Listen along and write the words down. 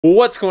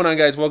What's going on,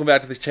 guys? Welcome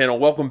back to the channel.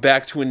 Welcome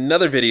back to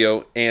another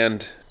video.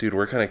 And dude,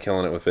 we're kind of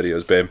killing it with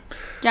videos, babe.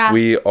 Yeah.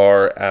 We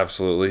are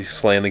absolutely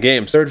slaying the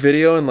game. Third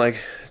video in like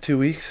 2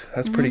 weeks.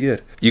 That's pretty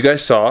good. You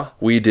guys saw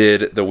we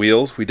did the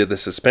wheels, we did the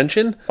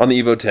suspension on the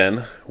Evo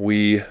 10.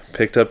 We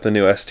picked up the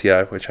new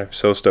STI, which I'm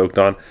so stoked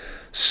on.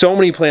 So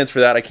many plans for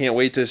that. I can't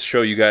wait to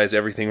show you guys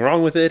everything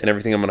wrong with it and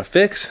everything I'm gonna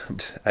fix.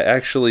 I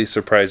actually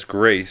surprised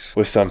Grace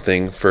with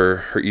something for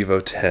her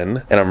Evo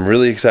 10, and I'm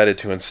really excited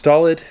to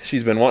install it.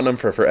 She's been wanting them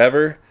for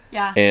forever.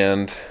 Yeah.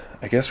 And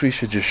I guess we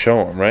should just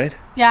show them, right?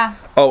 Yeah.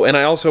 Oh, and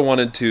I also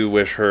wanted to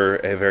wish her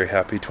a very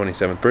happy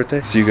 27th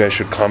birthday. So you guys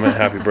should comment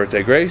happy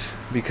birthday, Grace,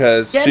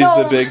 because she's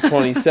the big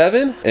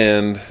 27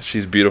 and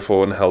she's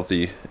beautiful and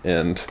healthy.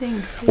 And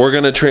thanks. We're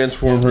gonna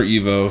transform her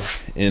Evo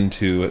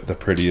into the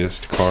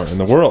prettiest car in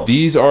the world.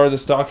 These are the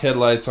stock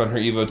headlights on her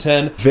Evo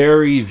 10.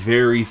 Very,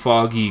 very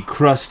foggy,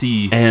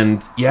 crusty,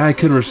 and yeah, I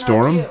could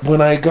restore them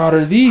when I got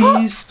her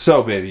these.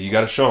 So baby, you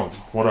gotta show them.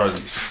 What are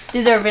these?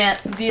 These are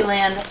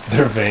VLAN.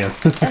 They're van.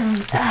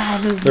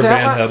 They're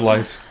van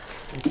headlights.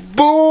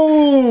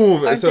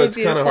 Boom! Aren't So they it's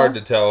kind of hard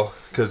to tell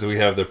because we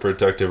have the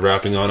protective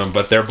wrapping on them,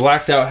 but they're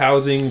blacked out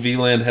housing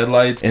VLAN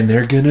headlights, and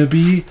they're gonna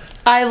be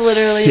I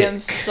literally sick.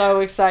 am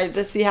so excited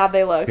to see how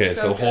they look. Okay,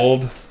 so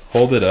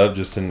hold it up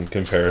just in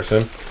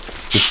comparison,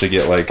 just to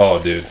get like, oh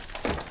dude,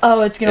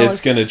 oh, it's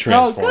gonna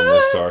transform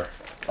this car.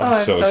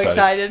 I'm so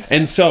excited.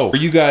 And so for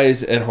you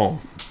guys at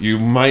home, you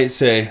might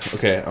say,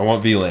 okay, I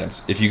want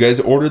VLANs. If you guys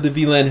order the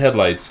VLAN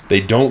headlights, they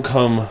don't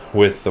come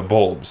with the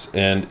bulbs.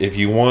 And if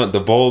you want the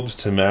bulbs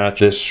to match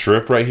this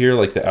strip right here,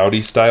 like the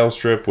Audi style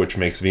strip, which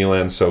makes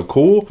VLANs so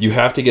cool, you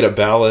have to get a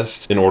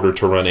ballast in order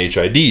to run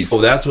HIDs.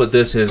 So that's what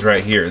this is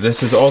right here.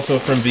 This is also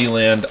from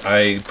VLAN.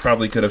 I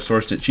probably could have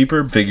sourced it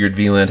cheaper. Figured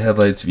VLAN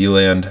headlights,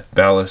 VLAN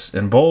ballast,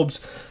 and bulbs.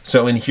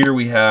 So in here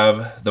we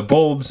have the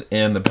bulbs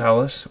and the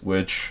ballast,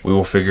 which we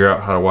will figure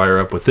out how to wire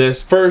up with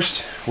this.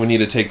 First, we need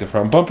to take the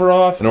front bumper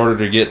off in order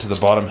to get to the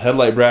bottom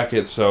headlight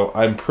bracket. So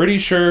I'm pretty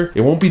sure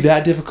it won't be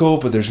that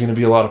difficult, but there's gonna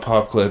be a lot of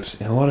pop clips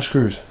and a lot of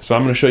screws. So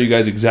I'm gonna show you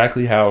guys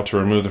exactly how to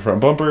remove the front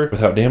bumper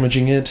without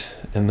damaging it.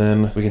 And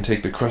then we can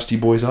take the crusty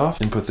boys off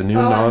and put the new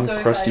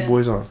non-crusty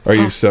boys on. Are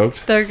you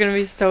stoked? They're gonna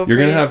be so You're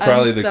gonna have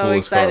probably I'm the so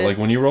coolest excited. car. Like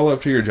when you roll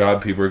up to your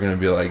job, people are gonna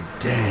be like,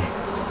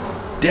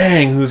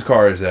 dang, whose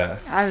car is that?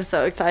 I'm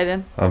so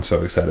excited. I'm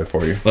so excited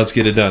for you. Let's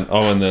get it done.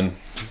 Oh, and then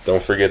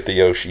don't forget the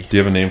Yoshi. Do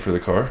you have a name for the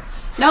car?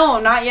 No,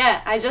 not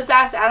yet. I just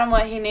asked Adam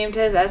what he named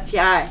his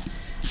STI,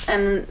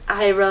 and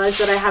I realized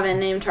that I haven't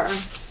named her.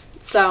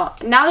 So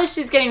now that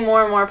she's getting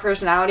more and more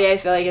personality, I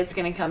feel like it's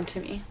gonna come to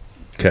me.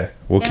 Okay,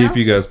 we'll keep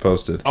you guys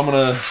posted. I'm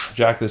gonna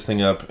jack this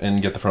thing up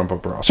and get the front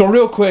bumper off. So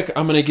real quick,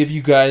 I'm gonna give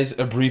you guys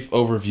a brief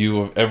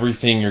overview of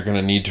everything you're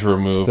gonna need to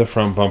remove the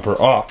front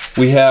bumper off.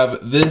 We have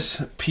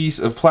this piece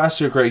of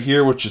plastic right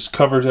here, which just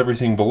covers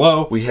everything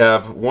below. We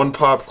have one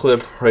pop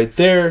clip right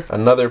there,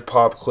 another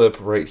pop clip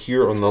right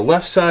here on the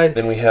left side,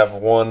 then we have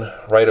one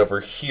right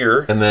over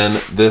here, and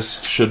then this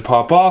should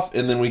pop off,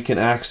 and then we can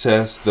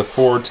access the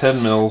 4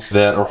 10 mils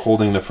that are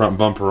holding the front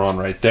bumper on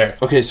right there.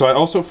 Okay, so I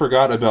also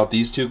forgot about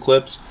these two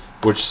clips,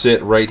 which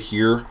sit right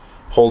here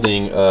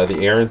holding the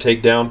air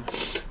intake down.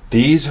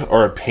 These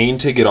are a pain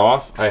to get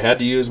off. I had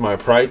to use my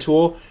pry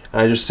tool,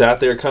 and I just sat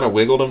there, kind of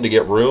wiggled them to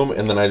get room,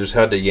 and then I just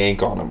had to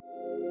yank on them.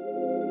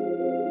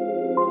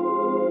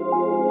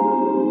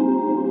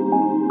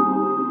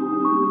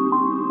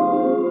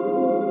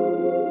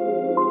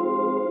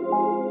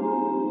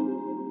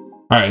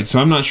 Alright, so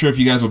I'm not sure if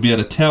you guys will be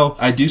able to tell.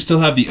 I do still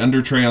have the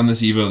under tray on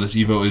this Evo. This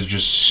Evo is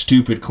just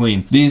stupid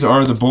clean. These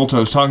are the bolts I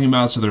was talking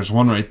about. So there's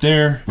one right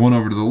there, one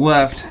over to the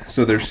left.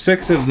 So there's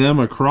 6 of them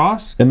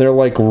across, and they're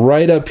like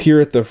right up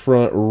here at the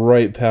front,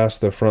 right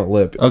past the front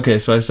lip. Okay,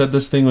 so I said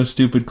this thing was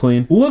stupid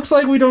clean. Looks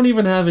like we don't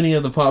even have any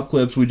of the pop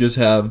clips. We just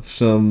have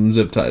some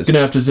zip ties. Gonna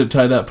have to zip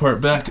tie that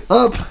part back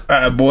up.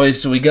 Alright,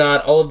 boys, so we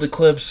got all of the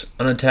clips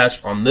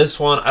unattached on this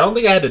one. I don't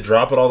think I had to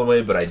drop it all the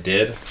way, but I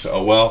did, so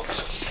oh well.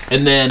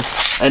 And then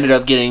I ended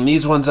up getting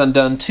these ones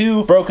undone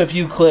too. Broke a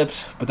few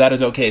clips, but that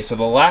is okay. So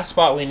the last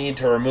spot we need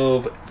to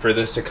remove for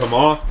this to come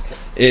off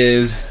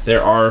is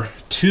there are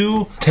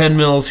 2 10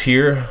 mils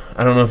here.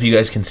 I don't know if you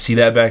guys can see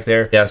that back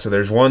there. Yeah, so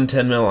there's one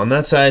 10 mil on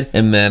that side,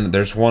 and then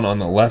there's one on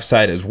the left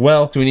side as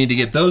well. So we need to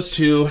get those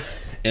 2.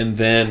 And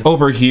then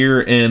over here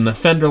in the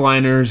fender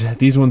liners,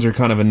 these ones are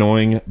kind of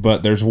annoying,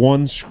 but there's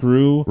one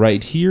screw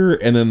right here,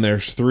 and then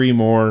there's 3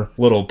 more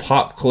little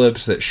pop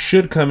clips that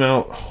should come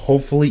out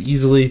hopefully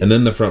easily, and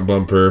then the front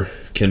bumper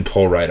can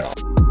pull right off.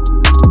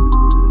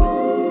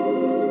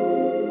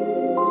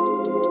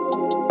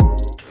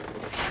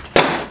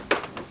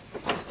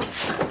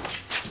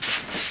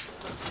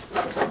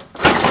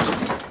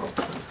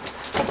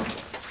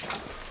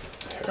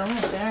 It's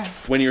almost there.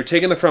 When you're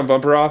taking the front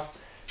bumper off,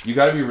 you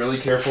got to be really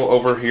careful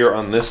over here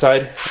on this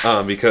side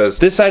because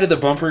this side of the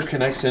bumper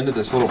connects into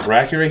this little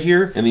bracket right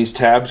here, and these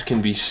tabs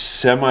can be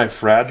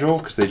semi-fragile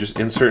because they just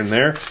insert in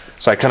there.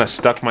 So I kind of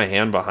stuck my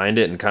hand behind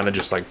it and kind of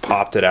just like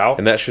popped it out,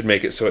 and that should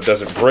make it so it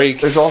doesn't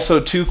break. There's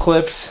also 2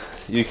 clips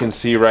you can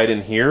see right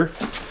in here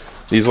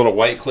These little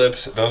white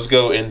clips, those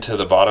go into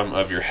the bottom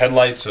of your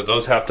headlights, so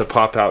those have to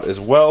pop out as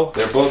well.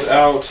 They're both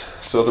out,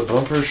 so the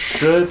bumpers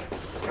should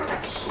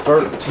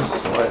start to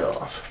slide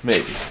off,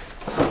 maybe.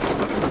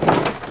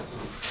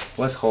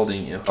 What's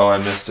holding you? Oh, I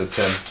missed a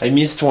 10. I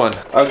missed one.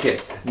 Okay,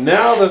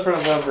 now the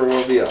front bumper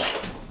will be up.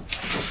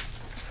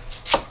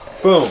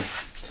 Boom.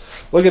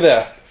 Look at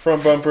that.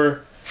 Front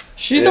bumper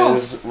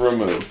is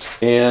removed.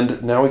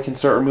 And now we can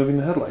start removing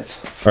the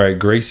headlights. All right,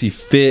 Gracie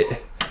Fit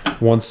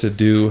wants to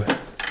do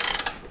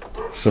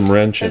some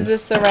wrenching. Is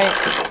this the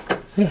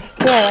right? Yeah.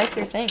 Oh, I like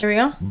your thing. Here we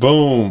go.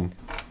 Boom.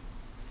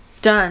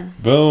 Done.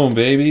 Boom,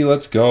 baby.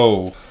 Let's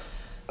go.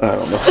 I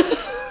don't know.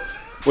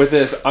 With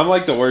this, I'm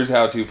like the worst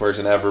how-to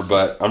person ever,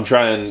 but I'm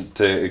trying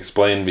to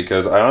explain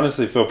because I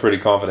honestly feel pretty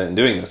confident in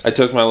doing this. I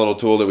took my little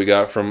tool that we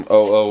got from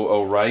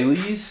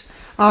O'Reilly's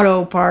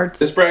Auto Parts.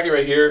 This bracket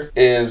right here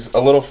is a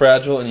little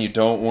fragile and you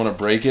don't want to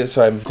break it,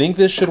 so I think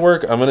this should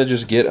work. I'm gonna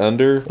just get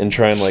under and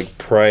try and like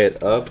pry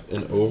it up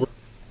and over.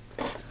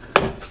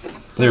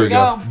 There we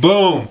go.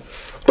 Boom.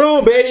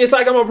 Boom, baby. It's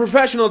like I'm a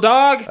professional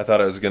dog. I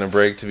thought it was gonna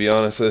break, to be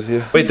honest with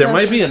you. Wait, there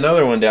might be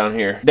another one down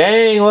here.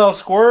 Dang, little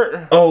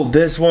squirt. Oh,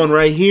 this one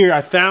right here.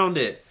 I found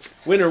it.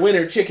 Winner,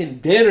 winner, chicken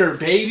dinner,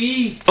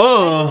 baby.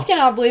 I just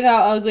cannot believe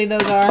how ugly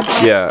those are.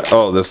 Yeah.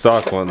 Oh, the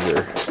stock ones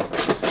are.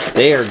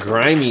 They are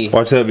grimy.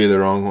 Watch that be the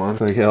wrong one.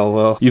 Like hell,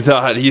 well. You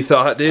thought,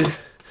 dude?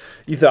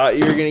 You thought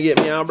you were gonna get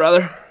me out,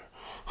 brother?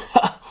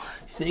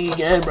 Think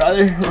again,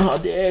 brother. Oh,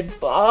 dude.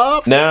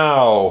 Bob.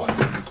 Now.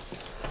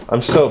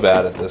 I'm so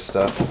bad at this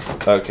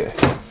stuff. Okay.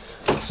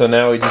 So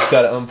now we just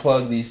gotta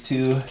unplug these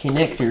two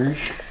connectors.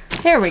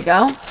 Here we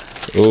go.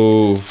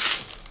 Ooh.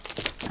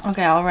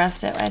 Okay, I'll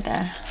rest it right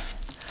there.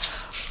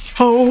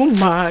 Oh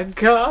my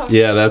god.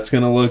 Yeah, that's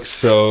gonna look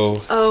so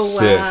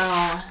sick.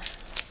 Wow.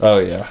 Oh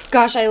yeah.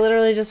 Gosh, I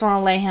literally just want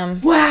to lay him.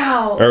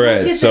 Wow. All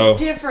right, Look at so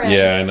the difference.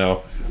 yeah, I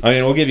know. I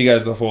mean, we'll give you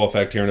guys the full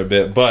effect here in a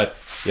bit, but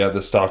yeah,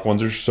 the stock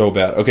ones are so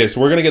bad. Okay, so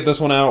we're gonna get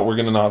this one out. We're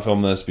gonna not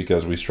film this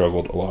because we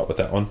struggled a lot with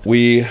that one.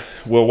 We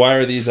will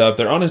wire these up.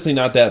 They're honestly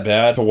not that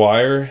bad to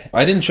wire.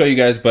 I didn't show you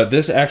guys, but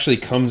this actually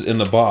comes in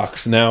the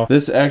box. Now,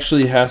 this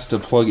actually has to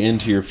plug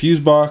into your fuse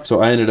box,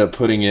 so I ended up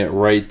putting it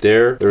right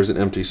there. There's an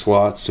empty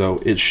slot, so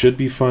it should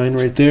be fine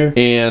right there.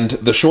 And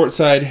the short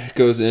side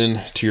goes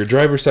in to your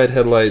driver's side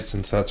headlight,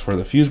 since that's where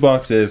the fuse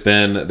box is.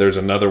 Then there's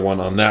another one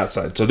on that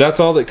side. So that's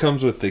all that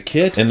comes with the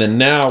kit. And then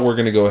now we're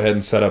gonna go ahead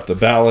and set up the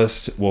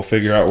ballast. We'll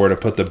figure out where to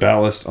put the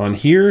ballast on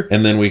here,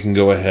 and then we can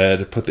go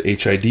ahead, put the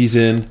HIDs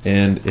in,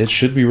 and it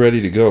should be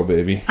ready to go,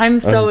 baby. I'm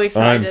so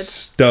excited. I'm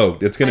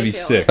stoked. It's gonna be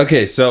sick.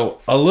 Okay,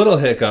 so a little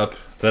hiccup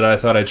that I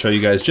thought I'd show you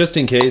guys just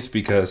in case,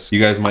 because you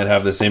guys might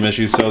have the same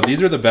issue. So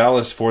these are the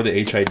ballast for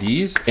the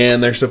HIDs,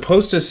 and they're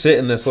supposed to sit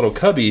in this little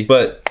cubby,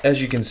 but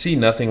as you can see,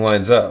 nothing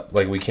lines up.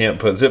 Like, we can't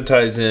put zip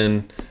ties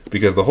in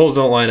because the holes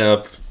don't line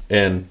up,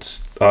 and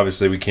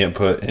obviously we can't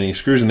put any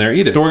screws in there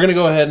either. So we're gonna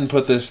go ahead and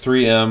put this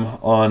 3M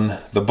on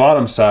the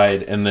bottom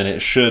side, and then it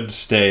should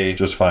stay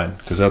just fine,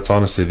 because that's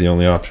honestly the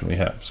only option we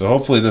have. So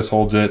hopefully this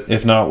holds it.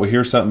 If not, we'll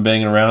hear something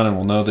banging around and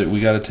we'll know that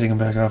we gotta take them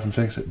back off and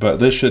fix it. But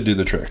this should do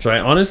the trick. So I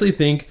honestly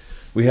think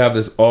we have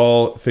this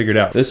all figured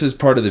out. This is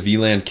part of the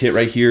VLAN kit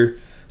right here.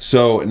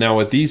 So now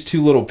with these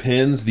two little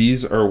pins,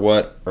 these are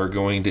what are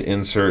going to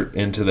insert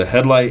into the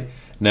headlight.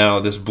 Now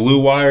this blue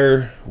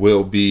wire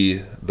will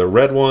be the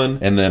red one,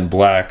 and then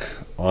black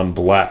on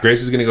black.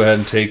 Grace is gonna go ahead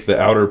and take the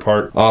outer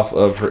part off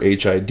of her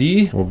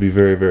HID. We'll be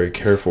very, very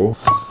careful.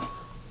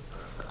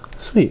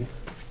 Sweet.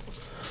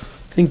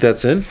 I think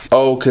that's in.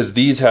 Oh, because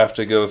these have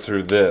to go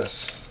through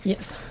this.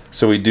 Yes.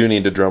 So we do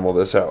need to Dremel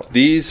this out.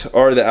 These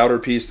are the outer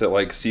piece that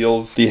like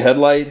seals the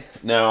headlight.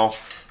 Now,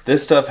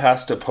 this stuff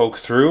has to poke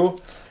through,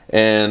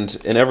 and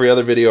in every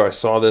other video I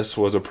saw this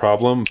was a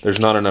problem. There's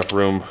not enough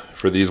room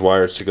for these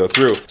wires to go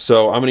through.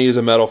 So I'm gonna use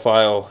a metal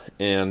file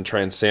and try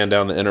and sand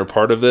down the inner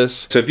part of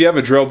this. So if you have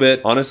a drill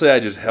bit, honestly, I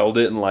just held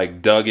it and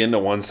like dug into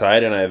one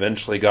side, and I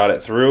eventually got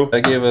it through.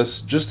 That gave us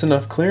just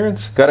enough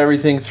clearance. Got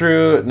everything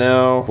through.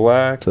 Now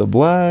black to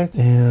black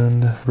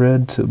and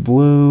red to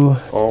blue,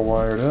 all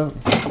wired up.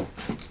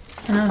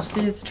 I know,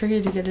 see, it's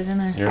tricky to get it in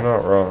there. You're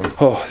not wrong.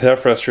 Oh, that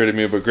frustrated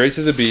me, but Grace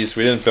is a beast.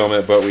 We didn't film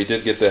it, but we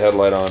did get the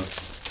headlight on.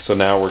 So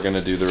now we're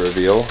gonna do the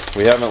reveal.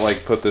 We haven't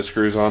like put the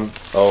screws on.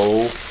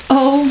 Oh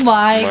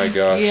my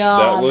gosh,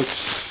 that looks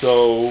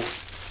so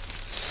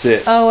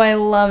sick. Oh, I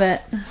love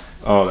it.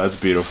 Oh, that's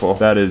beautiful.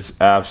 That is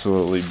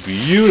absolutely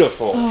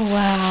beautiful. Oh,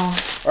 wow.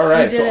 All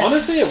right, so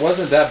honestly, it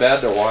wasn't that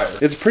bad to wire.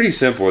 It's pretty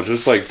simple. It's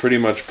just like pretty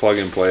much plug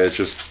and play. It's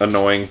just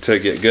annoying to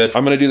get good.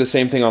 I'm gonna do the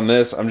same thing on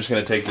this. I'm just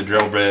gonna take the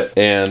drill bit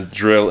and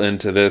drill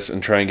into this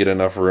and try and get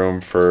enough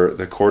room for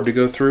the cord to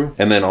go through.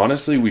 And then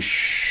honestly, we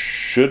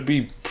should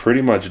be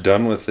pretty much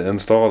done with the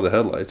install of the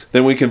headlights.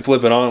 Then we can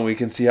flip it on and we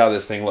can see how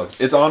this thing looks.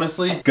 It's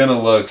honestly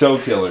gonna look so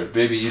killer.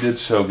 Baby, you did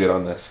so good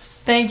on this.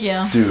 Thank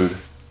you. Dude.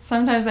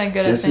 Sometimes I'm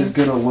good at things. This is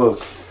gonna look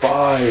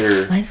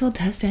fire. Might as well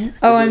test it.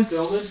 Oh, I'm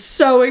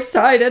so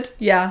excited.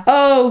 Yeah.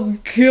 Oh,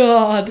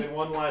 God. Did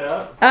one light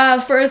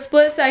up? For a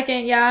split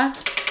second, yeah.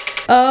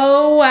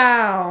 Oh,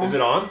 wow. Is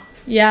it on?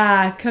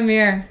 Yeah, come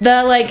here.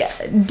 The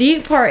like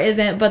deep part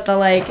isn't, but the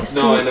like.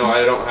 No, I know.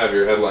 I don't have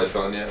your headlights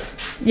on yet.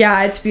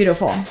 Yeah, it's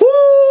beautiful. Woo!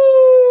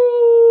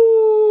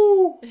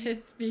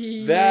 It's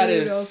beautiful. That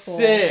is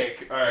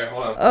sick. All right,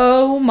 hold on.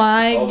 Oh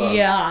my Hold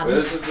god. on.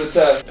 This is the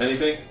test.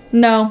 Anything?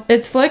 No,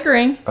 it's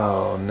flickering.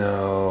 Oh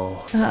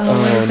no. Uh-oh,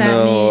 what does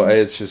that mean?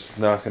 It's just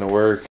not gonna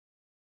work.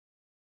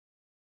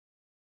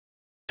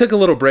 Took a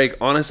little break.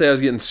 Honestly, I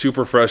was getting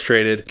super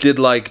frustrated. Did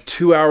like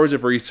 2 hours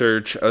of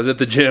research. I was at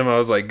the gym. I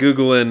was like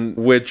Googling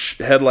which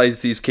headlights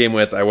these came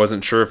with. I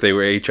wasn't sure if they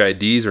were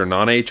HIDs or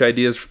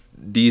non-HIDs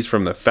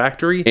from the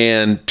factory,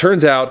 and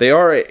turns out they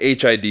are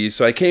HIDs.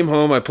 So I came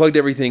home, I plugged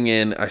everything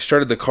in, I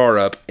started the car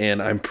up,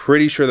 and I'm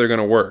pretty sure they're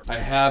gonna work. I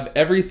have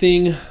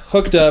everything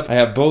hooked up. I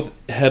have both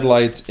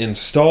headlights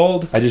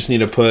installed. I just need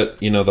to put,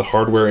 you know, the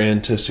hardware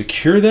in to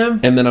secure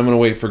them, and then I'm gonna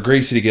wait for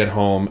Gracie to get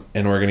home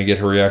and we're gonna get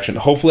her reaction.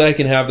 Hopefully I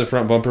can have the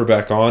front bumper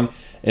back on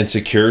and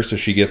secure so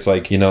she gets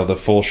like, you know, the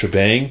full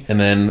shebang, and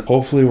then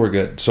hopefully we're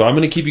good. So I'm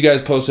gonna keep you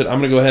guys posted. I'm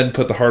gonna go ahead and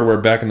put the hardware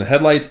back in the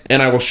headlights,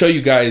 and I will show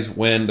you guys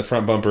when the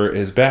front bumper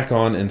is back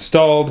on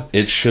installed.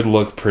 It should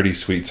look pretty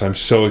sweet. So I'm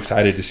so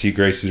excited to see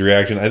Gracie's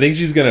reaction. I think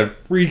she's gonna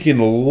freaking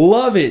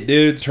love it,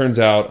 dude. Turns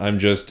out I'm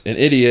just an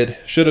idiot.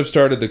 Should have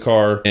started the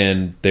car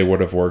and they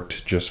would have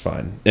worked just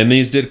fine. And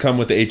these did come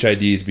with the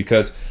HIDs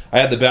because I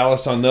had the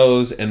ballast on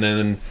those, and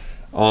then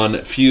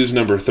on fuse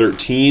number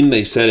 13,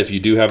 they said if you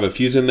do have a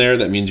fuse in there,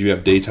 that means you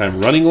have daytime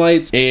running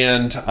lights.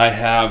 And I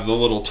have the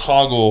little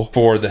toggle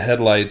for the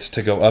headlights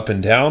to go up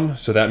and down.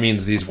 So that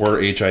means these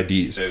were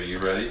HIDs. Baby, you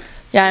ready?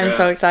 Yeah, I'm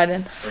so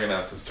excited. We're gonna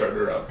have to start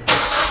her up.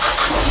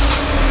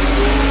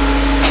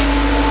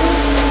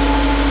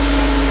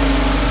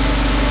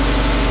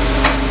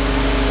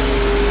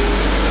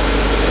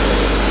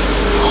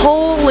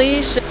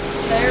 Holy shit.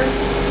 They're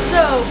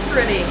so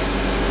pretty.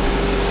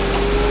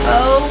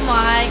 Oh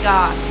my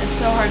god. It's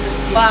so hard to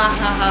see.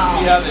 Wow.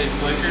 See how they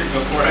flickered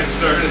before I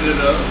started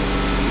it up?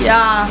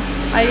 Yeah.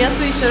 I guess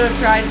we should have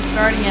tried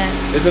starting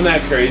it. Isn't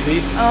that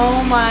crazy?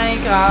 Oh my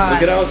god.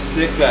 Look at how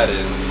sick that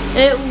is.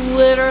 It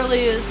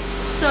literally is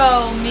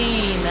so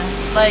mean.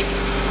 Like,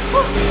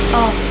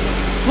 oh,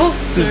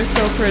 they're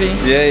so pretty.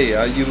 Yay,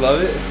 you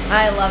love it?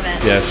 I love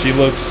it. Yeah, she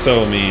looks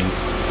so mean.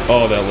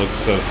 Oh, that looks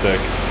so sick.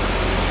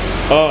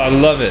 Oh, I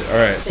love it. All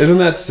right. Isn't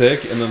that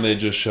sick? And then they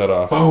just shut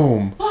off.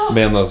 Boom.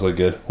 Man, those look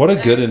good. What a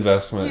good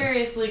investment.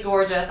 Seriously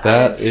gorgeous.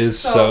 That is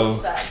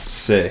so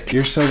sick.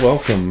 You're so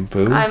welcome,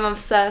 boo. I'm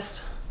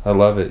obsessed. I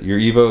love it. Your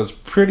Evo is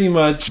pretty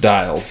much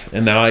dialed.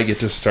 And now I get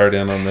to start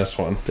in on this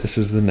one. This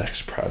is the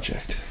next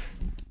project.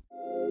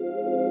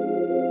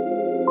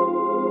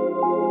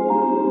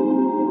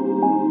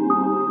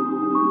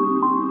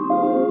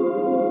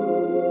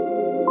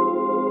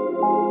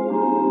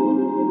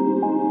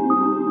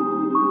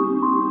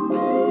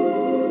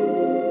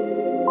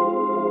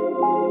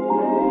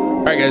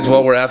 Alright guys,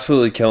 well we're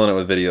absolutely killing it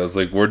with videos.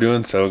 Like we're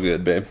doing so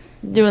good, babe.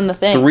 Doing the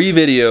thing. 3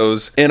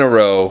 videos in a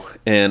row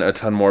and a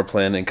ton more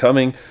planned and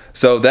coming.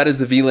 So that is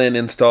the VLAN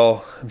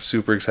install. I'm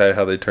super excited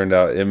how they turned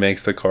out. It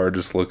makes the car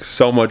just look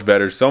so much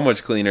better, so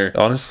much cleaner.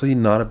 Honestly,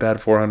 not a bad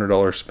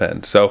 $400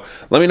 spend. So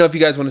let me know if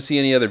you guys want to see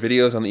any other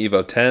videos on the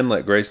Evo 10.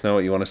 Let Grace know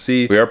what you want to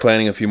see. We are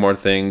planning a few more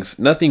things.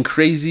 Nothing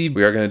crazy.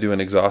 We are going to do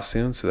an exhaust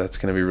soon, so that's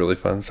going to be really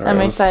fun. Sorry,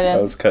 I'm excited. I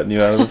was cutting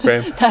you out of the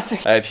frame. That's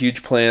okay. I have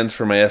huge plans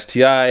for my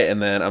STI,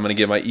 and then I'm going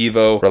to get my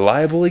Evo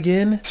reliable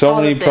again. So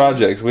many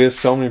projects. We have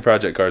so many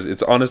project cars.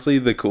 It's honestly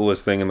the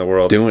coolest thing in the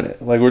world. Doing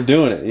it. Like we're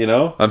doing it, you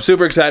know? I'm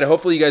super excited.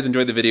 Hopefully you guys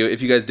enjoyed the video.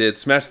 If you guys did,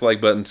 smash the like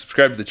button,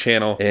 subscribe to the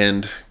channel,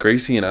 and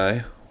Gracie and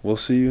I will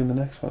see you in the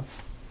next one.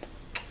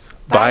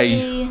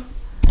 Bye.